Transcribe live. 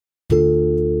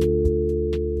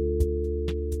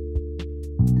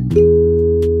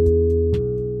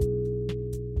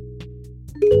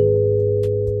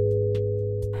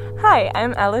Hi,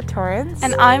 I'm Ella Torrance.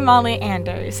 And I'm Molly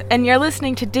Anders, and you're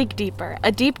listening to Dig Deeper,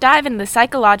 a deep dive into the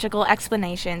psychological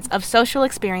explanations of social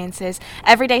experiences,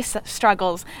 everyday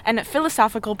struggles, and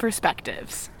philosophical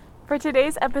perspectives. For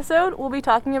today's episode, we'll be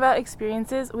talking about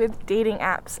experiences with dating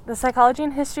apps, the psychology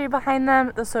and history behind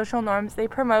them, the social norms they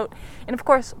promote, and of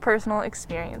course, personal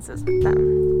experiences with them.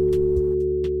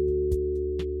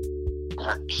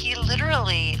 He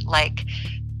literally,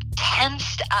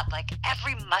 tensed up,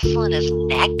 every muscle in his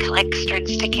neck, started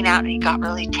sticking out, and he got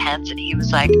really tense, and he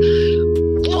was like,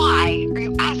 "Why are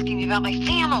you asking me about my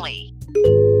family?"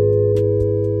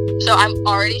 So I'm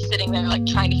already sitting there,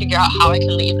 trying to figure out how I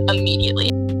can leave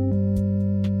immediately.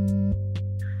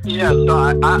 Yeah, so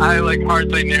I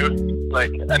hardly knew,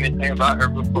 anything about her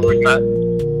before we met.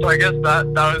 So I guess that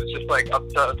was just, up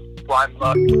to blind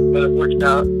luck that it worked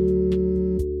out.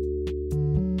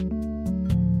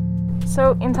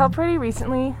 So until pretty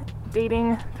recently,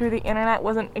 dating through the internet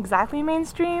wasn't exactly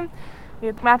mainstream. We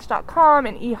had Match.com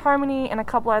and eHarmony and a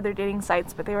couple other dating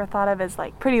sites, but they were thought of as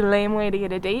pretty lame way to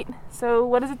get a date. So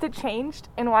what is it that changed,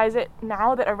 and why is it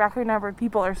now that a record number of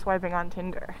people are swiping on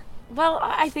Tinder? Well,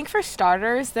 I think for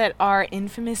starters that our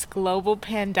infamous global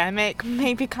pandemic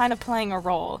may be kind of playing a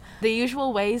role. The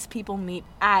usual ways people meet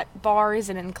at bars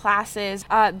and in classes,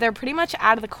 they're pretty much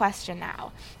out of the question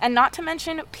now. And not to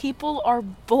mention, people are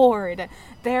bored.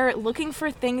 They're looking for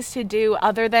things to do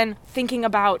other than thinking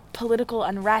about political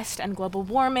unrest and global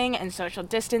warming and social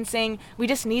distancing. We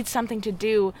just need something to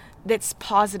do that's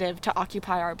positive to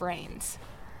occupy our brains.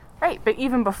 Right, but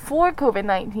even before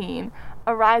COVID-19,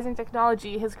 a rise in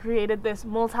technology has created this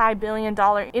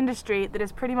multi-billion-dollar industry that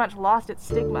has pretty much lost its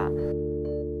stigma.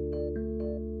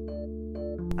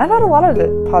 I've had a lot of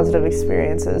positive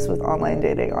experiences with online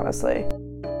dating, honestly.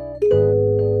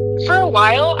 For a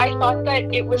while, I thought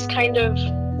that it was kind of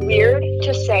weird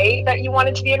to say that you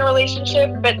wanted to be in a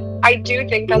relationship, but I do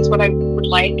think that's what I would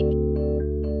like.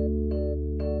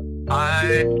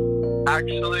 I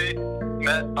actually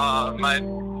met my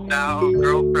now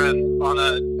girlfriend on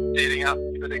a dating app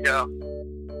a bit ago.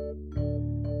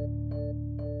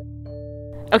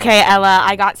 Okay, Ella,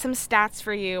 I got some stats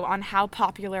for you on how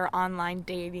popular online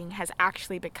dating has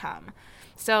actually become.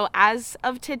 So as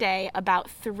of today, about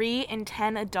 3 in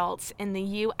 10 adults in the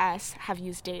U.S. have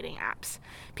used dating apps.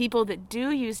 People that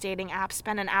do use dating apps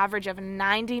spend an average of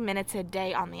 90 minutes a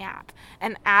day on the app.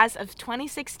 And as of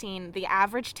 2016, the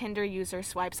average Tinder user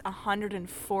swipes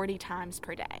 140 times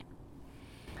per day.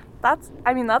 That's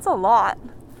a lot.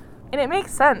 And it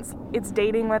makes sense. It's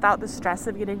dating without the stress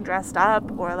of getting dressed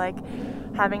up or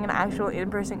having an actual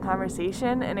in-person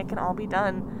conversation, and it can all be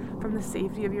done from the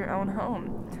safety of your own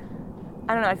home.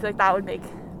 I don't know, I feel like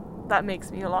that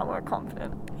makes me a lot more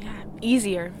confident. Yeah,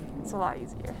 easier. It's a lot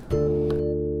easier.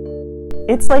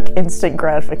 It's instant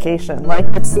gratification.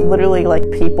 It's literally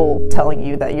people telling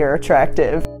you that you're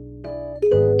attractive.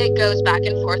 It goes back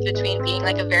and forth between being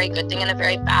a very good thing and a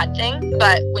very bad thing,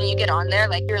 but when you get on there,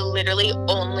 you're literally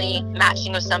only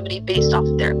matching with somebody based off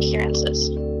of their appearances.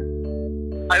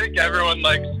 I think everyone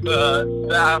likes the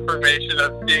affirmation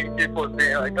of seeing people and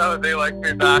being oh, they like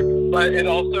me back, but it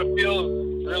also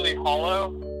feels really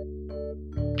hollow.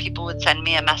 People would send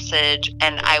me a message,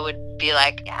 and I would be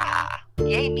like, yeah,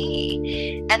 yay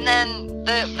me. And then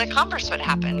the converse would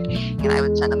happen, and I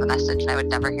would send them a message, and I would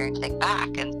never hear anything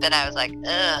back. And then I was like,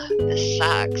 ugh, this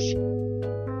sucks.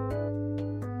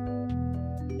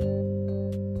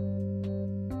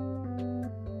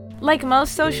 Like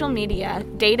most social media,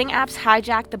 dating apps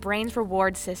hijack the brain's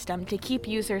reward system to keep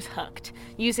users hooked.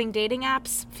 Using dating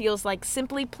apps feels like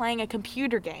simply playing a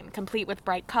computer game, complete with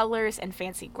bright colors and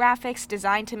fancy graphics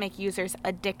designed to make users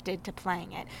addicted to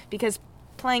playing it, because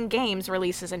playing games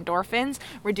releases endorphins,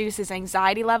 reduces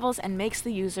anxiety levels, and makes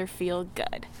the user feel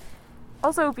good.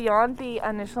 Also, beyond the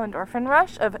initial endorphin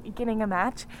rush of getting a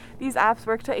match, these apps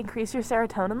work to increase your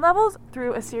serotonin levels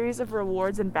through a series of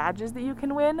rewards and badges that you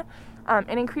can win.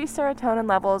 And increased serotonin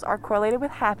levels are correlated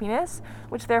with happiness,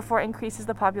 which therefore increases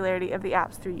the popularity of the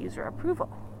apps through user approval.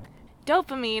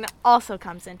 Dopamine also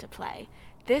comes into play.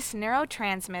 This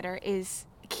neurotransmitter is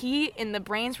key in the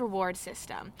brain's reward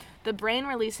system. The brain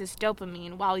releases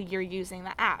dopamine while you're using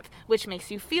the app, which makes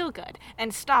you feel good,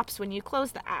 and stops when you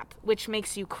close the app, which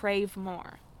makes you crave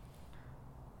more.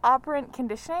 Operant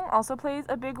conditioning also plays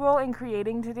a big role in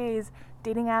creating today's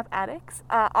dating app addicts.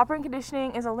 Operant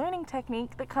conditioning is a learning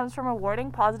technique that comes from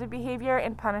rewarding positive behavior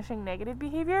and punishing negative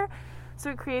behavior.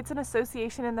 So it creates an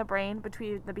association in the brain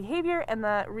between the behavior and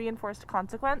the reinforced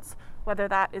consequence, whether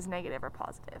that is negative or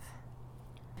positive.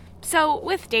 So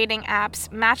with dating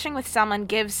apps, matching with someone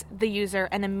gives the user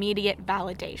an immediate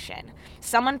validation.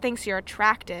 Someone thinks you're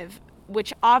attractive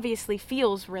which obviously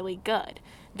feels really good.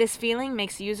 This feeling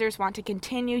makes users want to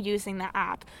continue using the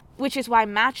app, which is why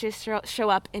matches show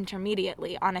up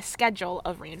intermediately on a schedule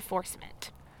of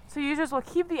reinforcement. So users will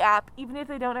keep the app even if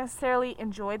they don't necessarily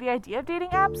enjoy the idea of dating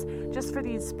apps, just for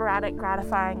these sporadic,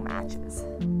 gratifying matches.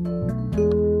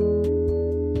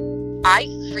 I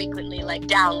frequently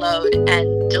download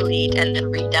and delete and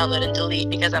then re-download and delete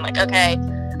because I'm like, okay,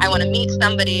 I want to meet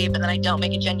somebody, but then I don't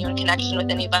make a genuine connection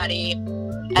with anybody.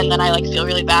 And then I feel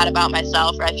really bad about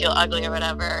myself, or I feel ugly or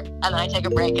whatever. And then I take a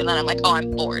break and then I'm like, oh,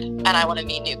 I'm bored and I want to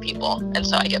meet new people. And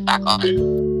so I get back on.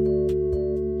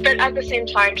 But at the same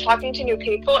time, talking to new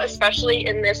people, especially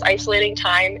in this isolating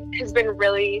time, has been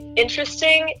really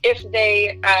interesting if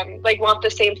they want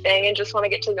the same thing and just want to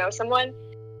get to know someone.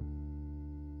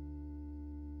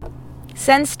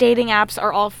 Since dating apps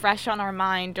are all fresh on our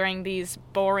mind during these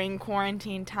boring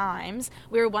quarantine times,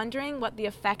 we were wondering what the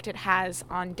effect it has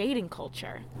on dating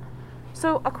culture.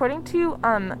 So according to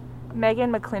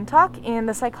Megan McClintock in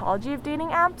The Psychology of Dating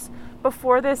Apps,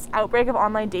 before this outbreak of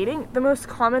online dating, the most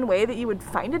common way that you would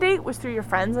find a date was through your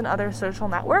friends and other social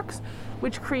networks,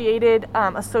 which created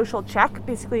a social check.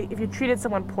 Basically, if you treated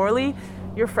someone poorly,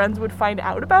 your friends would find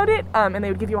out about it, and they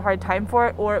would give you a hard time for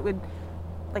it, or it would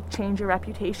change your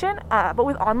reputation. But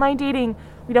with online dating,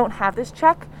 we don't have this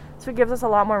check, so it gives us a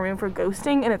lot more room for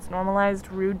ghosting, and it's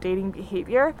normalized rude dating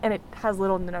behavior, and it has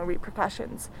little to no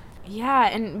repercussions. Yeah,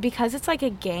 and because it's like a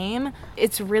game,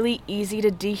 it's really easy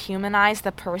to dehumanize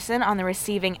the person on the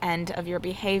receiving end of your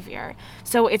behavior.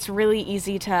 So it's really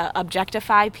easy to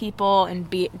objectify people and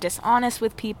be dishonest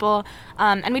with people.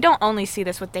 And we don't only see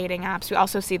this with dating apps, we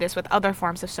also see this with other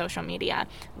forms of social media,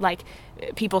 like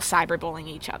people cyberbullying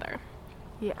each other.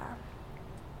 Yeah.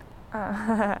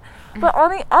 But on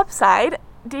the upside,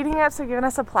 dating apps have given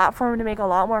us a platform to make a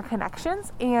lot more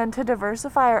connections and to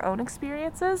diversify our own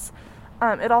experiences.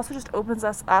 It also just opens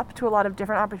us up to a lot of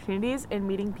different opportunities in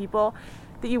meeting people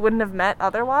that you wouldn't have met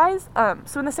otherwise.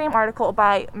 So in the same article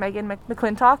by Megan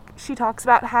McClintock, she talks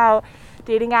about how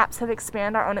dating apps have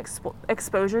expanded our own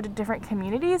exposure to different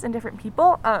communities and different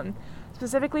people.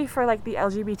 Specifically for the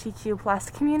LGBTQ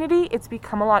plus community, it's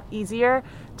become a lot easier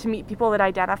to meet people that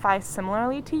identify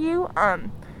similarly to you,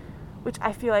 which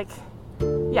I feel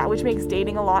which makes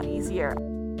dating a lot easier.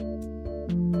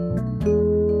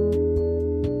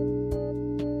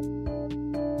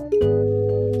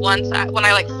 Once, when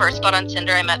I first got on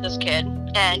Tinder, I met this kid,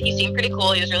 and he seemed pretty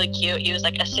cool. He was really cute. He was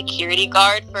a security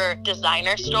guard for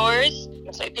designer stores.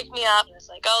 And so he picked me up and was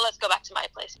like, oh, let's go back to my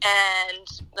place. And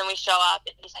then we show up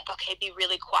and he's like, okay, be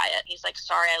really quiet. He's like,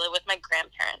 sorry, I live with my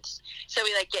grandparents. So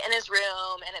we get in his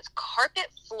room, and it's carpet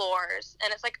floors,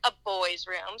 and it's a boy's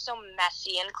room, so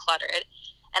messy and cluttered.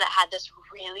 And it had this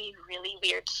really, really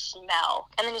weird smell.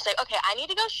 And then he's like, okay, I need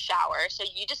to go shower, so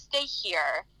you just stay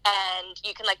here and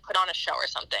you can put on a show or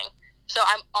something. So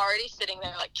I'm already sitting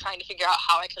there trying to figure out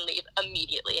how I can leave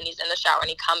immediately. And he's in the shower and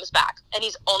he comes back and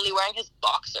he's only wearing his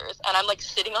boxers. And I'm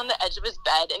sitting on the edge of his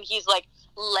bed, and he's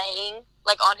laying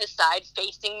on his side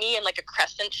facing me in a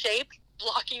crescent shape,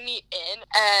 blocking me in.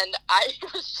 And I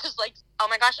was just oh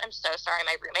my gosh, I'm so sorry.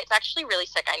 My roommate's actually really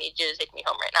sick. I need you to take me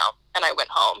home right now. And I went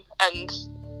home, and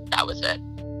that was it.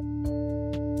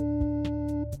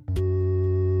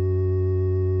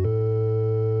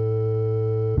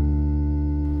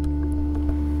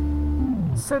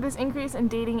 So this increase in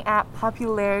dating app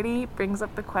popularity brings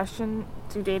up the question,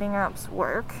 do dating apps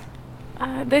work?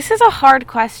 This is a hard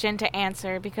question to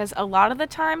answer because a lot of the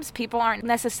times people aren't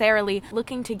necessarily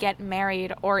looking to get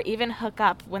married or even hook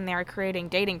up when they're creating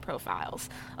dating profiles.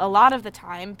 A lot of the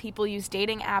time, people use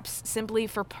dating apps simply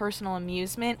for personal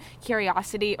amusement,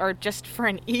 curiosity, or just for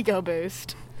an ego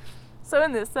boost. So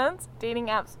in this sense, dating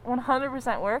apps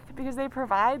 100% work because they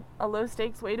provide a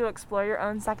low-stakes way to explore your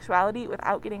own sexuality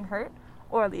without getting hurt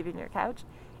or leaving your couch,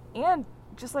 and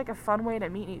just a fun way to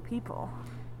meet new people.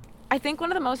 I think one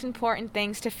of the most important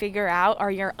things to figure out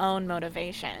are your own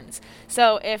motivations.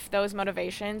 So if those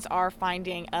motivations are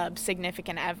finding a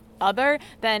significant other,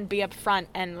 then be upfront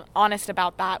and honest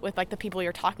about that with the people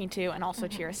you're talking to and also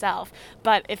to yourself.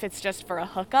 But if it's just for a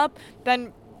hookup,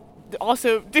 then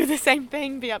also do the same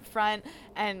thing, be upfront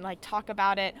and talk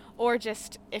about it. Or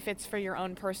just if it's for your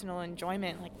own personal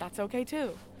enjoyment, that's okay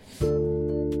too.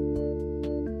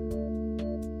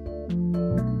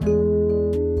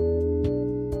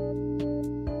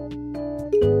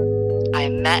 I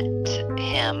met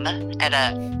him at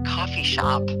a coffee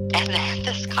shop And then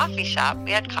this coffee shop,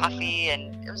 we had coffee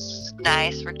and it was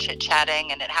nice. We're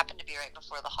chit-chatting, and it happened to be right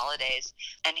before the holidays.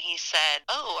 And he said,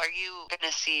 "Oh, are you going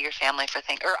to see your family for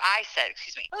Thanksgiving?" Or I said,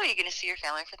 excuse me, "Oh, are you going to see your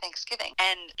family for Thanksgiving?"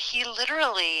 And he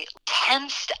literally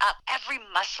tensed up. Every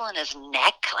muscle in his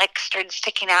neck like started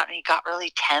sticking out, and he got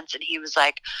really tense. And he was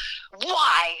like,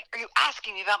 "Why are you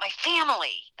asking me about my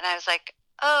family?" And I was like,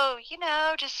 "Oh,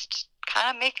 just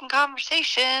kind of making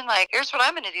conversation. Like, here's what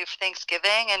I'm going to do for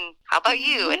Thanksgiving, and how about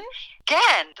you?" And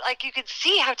again, like, you could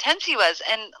see how tense he was.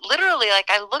 And literally, like,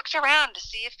 I looked around to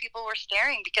see if people were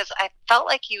staring, because I felt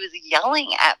like he was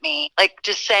yelling at me, like,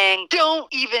 just saying, "Don't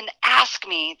even ask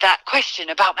me that question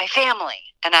about my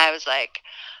family." And I was like,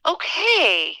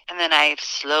 okay. And then I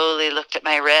slowly looked at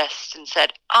my wrist and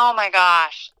said, "Oh my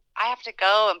gosh, I have to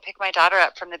go and pick my daughter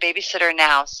up from the babysitter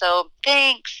now. So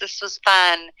thanks. This was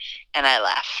fun." And I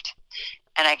left.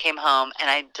 And I came home and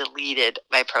I deleted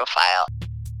my profile.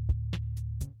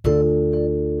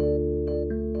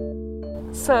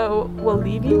 So we'll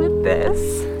leave you with this.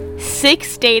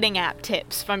 6 dating app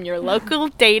tips from your local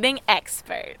dating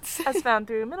experts. As found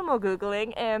through minimal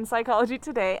Googling and Psychology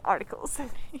Today articles.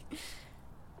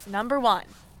 Number 1.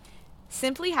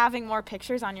 Simply having more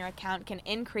pictures on your account can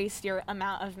increase your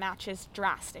amount of matches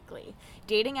drastically.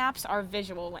 Dating apps are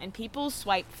visual and people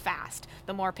swipe fast.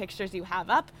 The more pictures you have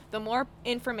up, the more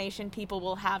information people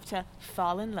will have to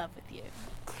fall in love with you.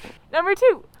 Number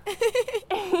 2.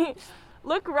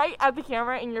 Look right at the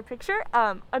camera in your picture.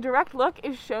 A direct look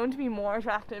is shown to be more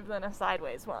attractive than a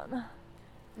sideways one.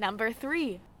 Number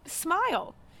 3.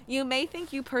 Smile. You may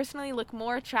think you personally look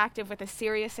more attractive with a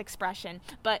serious expression,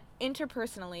 but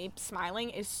interpersonally, smiling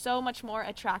is so much more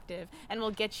attractive and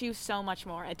will get you so much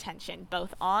more attention,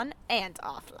 both on and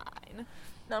offline.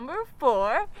 Number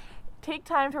 4, take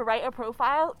time to write a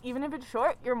profile. Even if it's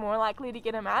short, you're more likely to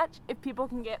get a match if people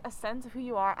can get a sense of who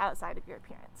you are outside of your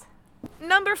appearance.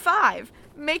 Number 5,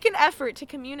 make an effort to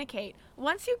communicate.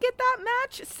 Once you get that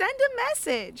match, send a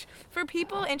message. For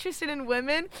people interested in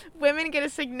women get a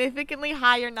significantly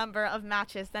higher number of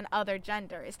matches than other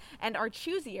genders and are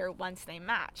choosier once they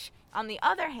match. On the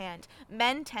other hand,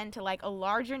 men tend to like a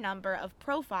larger number of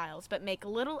profiles but make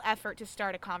little effort to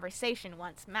start a conversation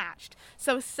once matched.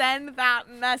 So send that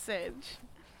message.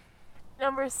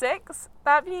 Number 6,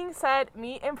 that being said,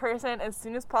 meet in person as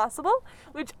soon as possible,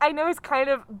 which I know is kind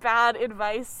of bad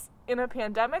advice in a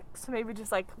pandemic, so maybe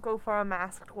just go for a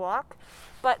masked walk.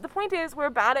 But the point is,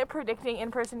 we're bad at predicting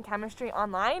in-person chemistry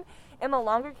online, and the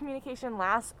longer communication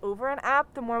lasts over an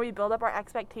app, the more we build up our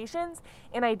expectations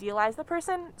and idealize the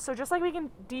person. So just like we can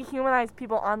dehumanize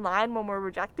people online when we're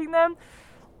rejecting them,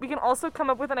 we can also come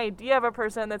up with an idea of a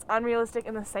person that's unrealistic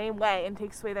in the same way and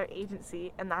takes away their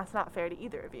agency, and that's not fair to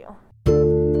either of you.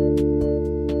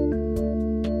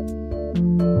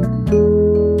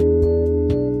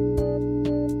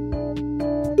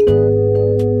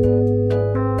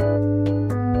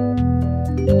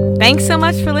 Thanks so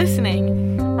much for listening.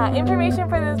 Information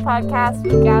for this podcast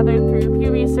was gathered through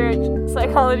Pew Research,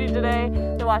 Psychology Today,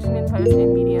 The Washington Post,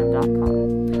 and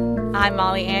Medium.com. I'm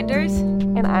Molly Anders.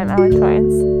 And I'm Ellen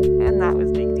Torrance, and that was